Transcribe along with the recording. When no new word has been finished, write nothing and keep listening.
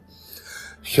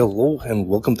Hello and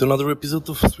welcome to another episode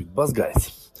of Sweet Buzz,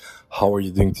 guys. How are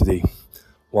you doing today?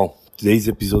 Well, today's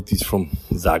episode is from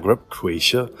Zagreb,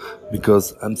 Croatia,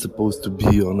 because I'm supposed to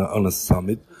be on a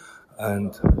summit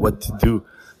and what to do.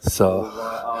 So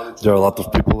there are a lot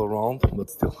of people around, but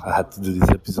still I had to do this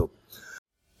episode.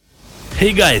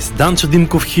 Hey guys, Dancho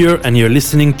Dimkov here, and you're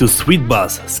listening to Sweet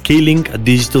Buzz, Scaling a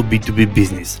Digital B2B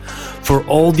Business. For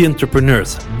all the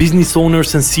entrepreneurs, business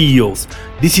owners and CEOs,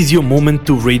 this is your moment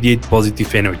to radiate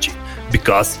positive energy.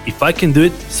 Because if I can do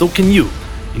it, so can you.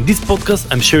 In this podcast,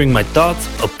 I'm sharing my thoughts,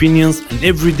 opinions, and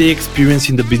everyday experience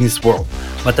in the business world.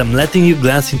 But I'm letting you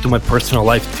glance into my personal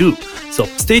life too. So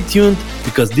stay tuned,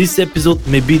 because this episode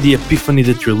may be the epiphany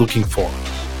that you're looking for.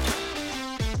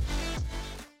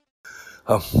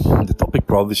 The topic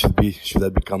probably should be, should I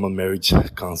become a marriage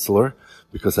counselor?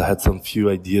 Because I had some few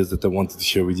ideas that I wanted to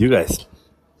share with you guys.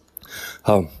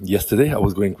 Yesterday I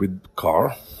was going with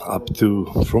car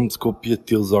from Skopje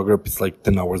till Zagreb. It's like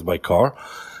 10 hours by car.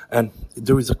 And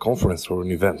there is a conference or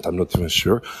an event, I'm not even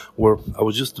sure, where I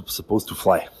was just supposed to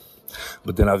fly.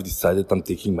 But then I've decided I'm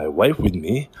taking my wife with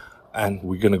me and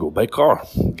we're going to go by car.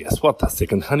 Guess what? A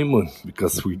second honeymoon,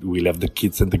 because we left the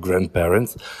kids and the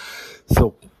grandparents.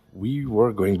 So we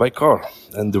were going by car.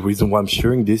 And the reason why I'm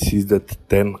sharing this is that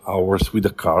 10 hours with a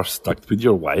car stuck with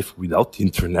your wife without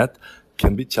internet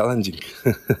can be challenging.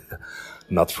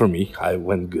 Not for me. I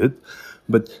went good.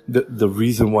 But the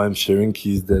reason why I'm sharing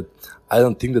is that I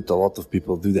don't think that a lot of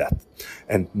people do that.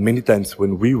 And many times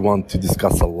when we want to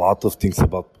discuss a lot of things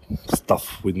about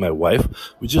stuff with my wife,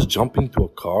 we just jump into a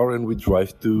car and we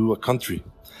drive to a country.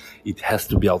 It has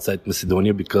to be outside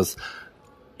Macedonia, because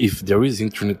if there is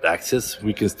internet access,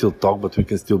 we can still talk, but we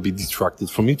can still be distracted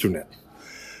from internet.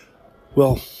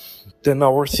 Well, 10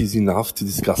 hours is enough to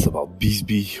discuss about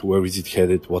BizB, where is it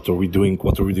headed, what are we doing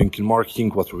in marketing,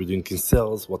 what are we doing in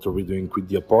sales, what are we doing with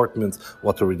the apartments,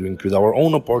 what are we doing with our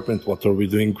own apartment, what are we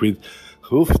doing with,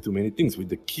 too many things, with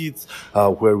the kids,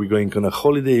 where are we going on a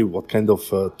holiday, what kind of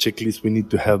checklist we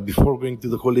need to have before going to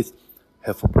the holidays.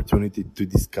 Have opportunity to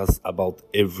discuss about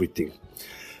everything.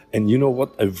 And you know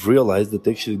what? I've realized that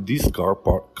actually these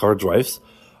car drives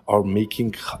are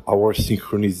making our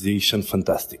synchronization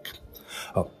fantastic.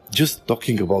 Just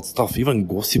talking about stuff, even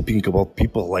gossiping about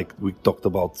people, like we talked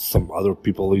about some other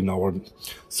people in our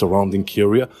surrounding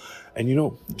area.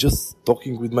 And just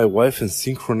talking with my wife and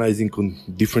synchronizing on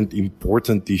different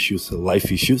important issues,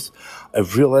 life issues,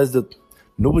 I've realized that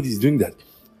nobody's doing that.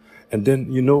 And then,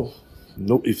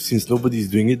 since nobody's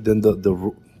doing it, then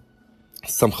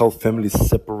somehow families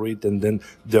separate, and then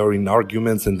they're in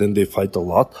arguments, and then they fight a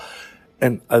lot.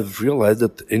 And I've realized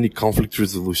that any conflict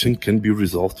resolution can be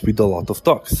resolved with a lot of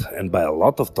talks. And by a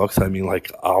lot of talks, I mean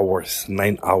like hours,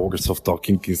 9 hours of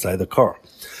talking inside the car.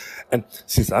 And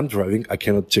since I'm driving, I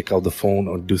cannot check out the phone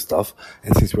or do stuff.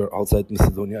 And since we're outside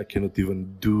Macedonia, I cannot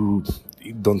even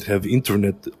don't have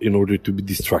internet in order to be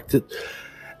distracted.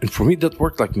 And for me, that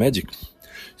worked like magic.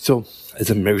 So as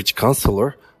a marriage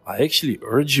counselor, I actually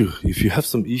urge you, if you have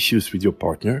some issues with your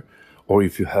partner, or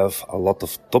if you have a lot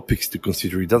of topics to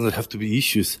consider, it doesn't have to be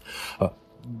issues.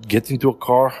 Get into a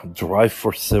car, drive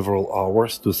for several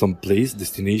hours to some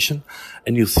destination,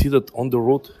 and you'll see that on the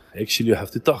road, actually you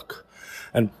have to talk.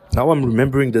 And now I'm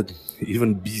remembering that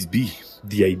even BizB,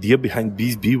 the idea behind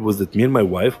BizB was that me and my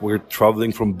wife were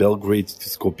traveling from Belgrade to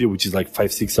Skopje, which is like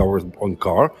 5-6 hours on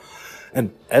car.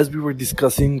 And as we were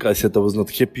discussing, I said I was not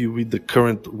happy with the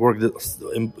current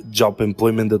job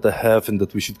employment that I have, and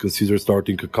that we should consider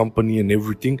starting a company and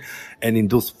everything. And in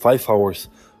those 5 hours,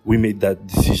 we made that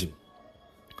decision.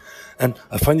 And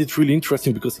I find it really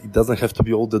interesting, because it doesn't have to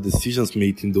be all the decisions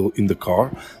made in the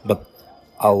car, but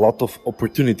a lot of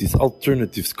opportunities,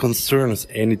 alternatives, concerns,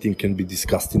 anything can be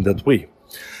discussed in that way.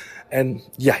 And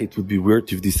yeah, it would be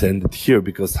weird if this ended here,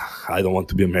 because I don't want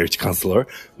to be a marriage counselor.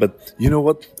 But you know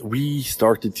what? We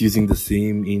started using the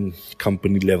same in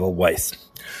company level wise.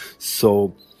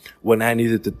 So when I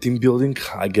needed a team building,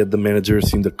 I get the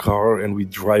managers in the car and we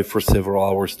drive for several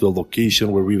hours to a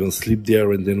location where we even sleep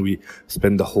there. And then we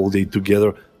spend the whole day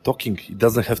together talking. It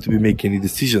doesn't have to be making any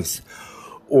decisions.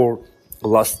 Or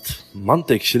last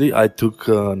month, actually, I took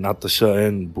Natasha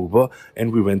and Buba,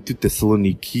 and we went to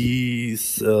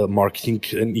Thessaloniki's marketing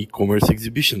and e-commerce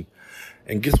exhibition.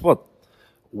 And guess what?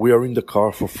 We are in the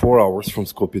car for 4 hours from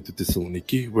Skopje to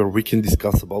Thessaloniki, where we can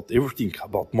discuss about everything,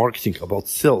 about marketing, about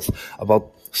sales,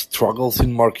 about struggles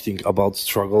in marketing, about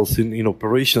struggles in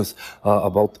operations,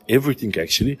 about everything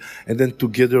actually. And then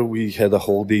together we had a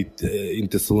whole day in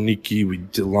Thessaloniki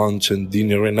with lunch and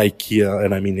dinner and IKEA,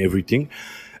 and I mean everything.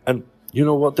 And you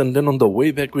know what? And then on the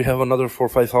way back, we have another 4 or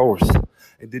 5 hours.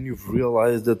 and then you've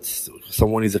realized that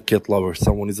someone is a cat lover,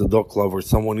 someone is a dog lover,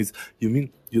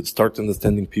 you start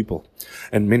understanding people.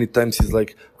 And many times it's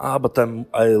like, but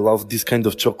I love this kind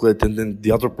of chocolate, and then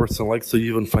the other person likes, so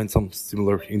you even find some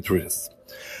similar interests.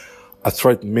 I've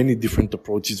tried many different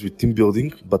approaches with team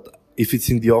building, but if it's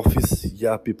in the office,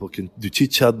 people can do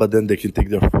chit chat, but then they can take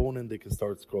their phone and they can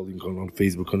start scrolling on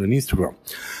Facebook and on Instagram.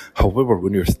 However,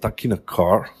 when you're stuck in a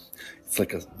car, it's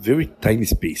like a very tiny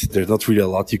space. There's not really a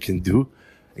lot you can do.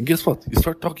 And guess what? You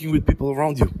start talking with people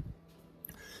around you.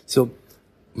 So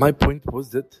my point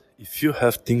was that if you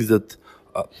have things that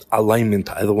alignment,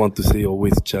 I don't want to say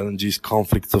always challenges,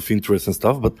 conflicts of interest and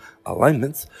stuff, but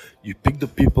alignments, you pick the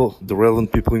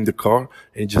relevant people in the car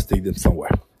and just take them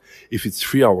somewhere. If it's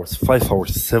 3 hours, 5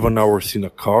 hours, 7 hours in a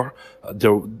car,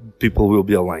 people will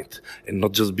be aligned. And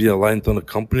not just be aligned on a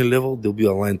company level, they'll be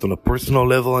aligned on a personal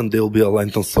level, and they'll be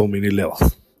aligned on so many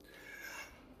levels.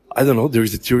 I don't know, there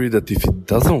is a theory that if it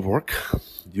doesn't work,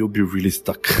 you'll be really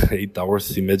stuck 8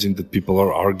 hours. Imagine that people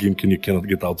are arguing and you cannot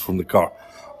get out from the car.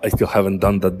 I still haven't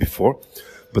done that before.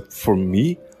 But for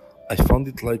me, I found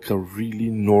it like a really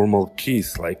normal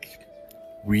case. Like,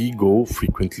 we go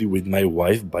frequently with my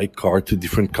wife by car to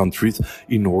different countries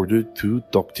in order to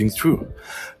talk things through.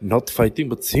 Not fighting,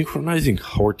 but synchronizing.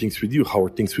 How are things with you? How are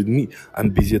things with me?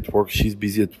 I'm busy at work. She's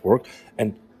busy at work.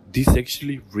 And this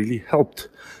actually really helped.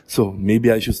 So maybe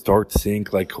I should start saying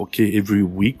like, okay, every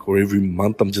week or every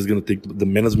month, I'm just going to take the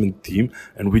management team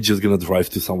and we're just going to drive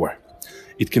to somewhere.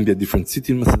 It can be a different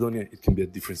city in Macedonia. It can be a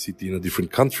different city in a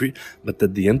different country. But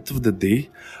at the end of the day,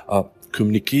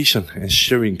 communication and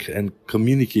sharing and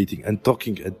communicating and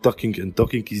talking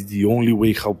is the only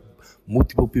way how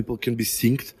multiple people can be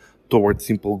synced towards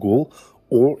simple goal,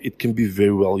 or it can be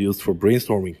very well used for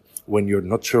brainstorming. When you're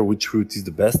not sure which route is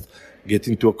the best, get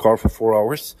into a car for 4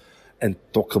 hours and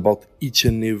talk about each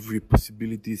and every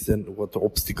possibilities and what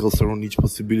obstacles are on each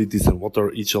possibilities and what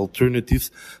are each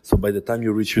alternatives. So by the time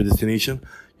you reach your destination,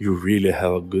 you really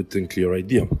have a good and clear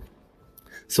idea.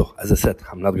 So as I said,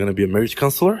 I'm not going to be a marriage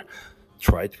counselor.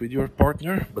 Try it with your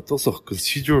partner, but also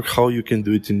consider how you can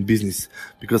do it in business.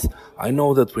 Because I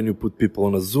know that when you put people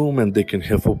on a Zoom and they can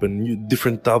have open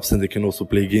different tabs and they can also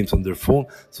play games on their phone,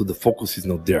 so the focus is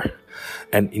not there.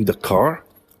 And in the car,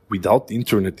 without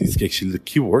internet is actually the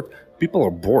keyword, people are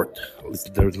bored.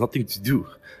 There's nothing to do.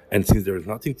 And since there's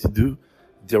nothing to do,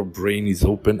 their brain is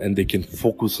open and they can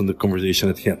focus on the conversation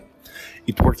at hand.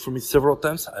 It worked for me several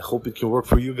times. I hope it can work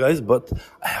for you guys, but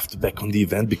I have to back on the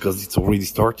event because it's already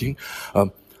starting.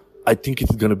 I think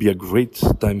it's going to be a great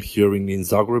time here in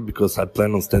Zagreb because I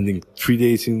plan on spending 3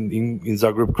 days in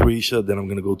Zagreb, Croatia. Then I'm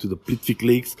going to go to the Plitvice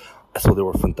Lakes. I thought they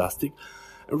were fantastic.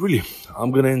 And really,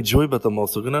 I'm going to enjoy, but I'm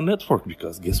also going to network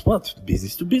because guess what?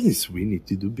 Business to business. We need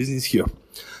to do business here.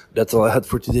 That's all I had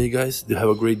for today, guys. You have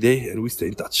a great day and we stay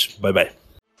in touch. Bye-bye.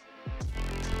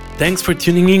 Thanks for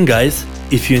tuning in, guys.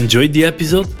 If you enjoyed the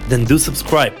episode, then do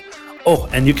subscribe. Oh,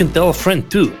 and you can tell a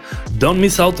friend too. Don't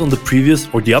miss out on the previous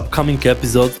or the upcoming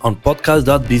episodes on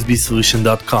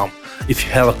podcast.bizbsolution.com. If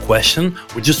you have a question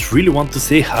or just really want to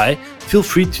say hi, feel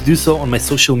free to do so on my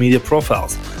social media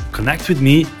profiles. Connect with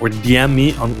me or DM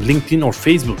me on LinkedIn or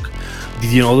Facebook.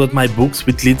 Did you know that my book,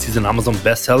 Sweet Leads, is an Amazon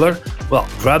bestseller? Well,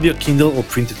 grab your Kindle or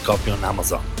printed copy on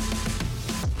Amazon.